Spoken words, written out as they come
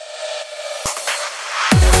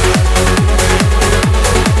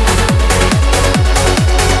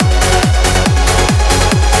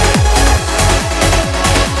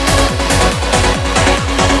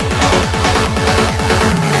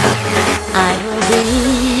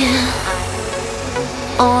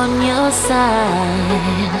on your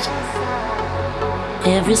side.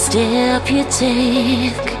 Every step you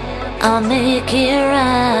take, I'll make it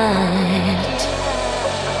right.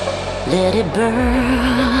 Let it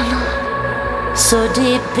burn so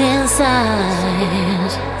deep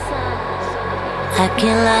inside. I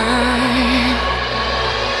can't lie,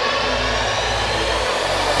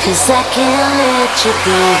 'cause I can't let you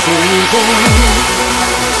go, baby.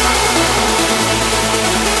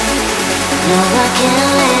 No, I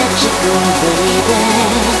can't let you go, baby.